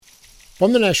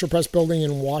From the National Press Building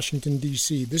in Washington,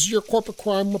 D.C., this is your Corporate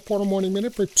Crime Reporter Morning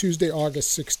Minute for Tuesday,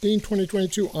 August 16,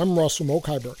 2022. I'm Russell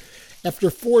Mokhiber. After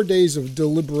 4 days of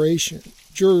deliberation,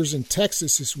 jurors in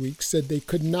Texas this week said they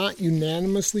could not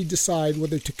unanimously decide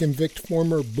whether to convict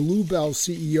former Blue Bell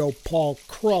CEO Paul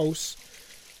Krause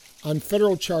on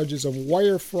federal charges of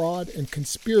wire fraud and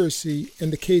conspiracy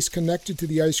in the case connected to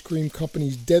the ice cream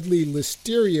company's deadly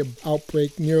listeria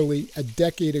outbreak nearly a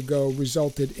decade ago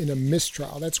resulted in a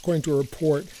mistrial. That's according to a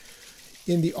report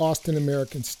in the Austin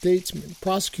American-Statesman.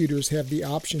 Prosecutors have the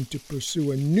option to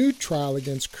pursue a new trial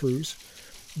against Krause,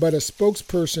 but a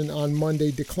spokesperson on Monday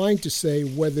declined to say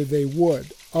whether they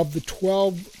would. Of the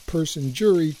 12-person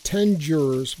jury, 10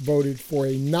 jurors voted for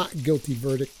a not guilty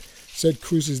verdict, said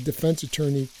Kruse's defense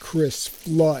attorney, Chris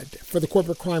Flood. For the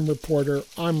Corporate Crime Reporter,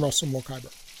 I'm Russell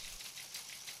Mokhiber.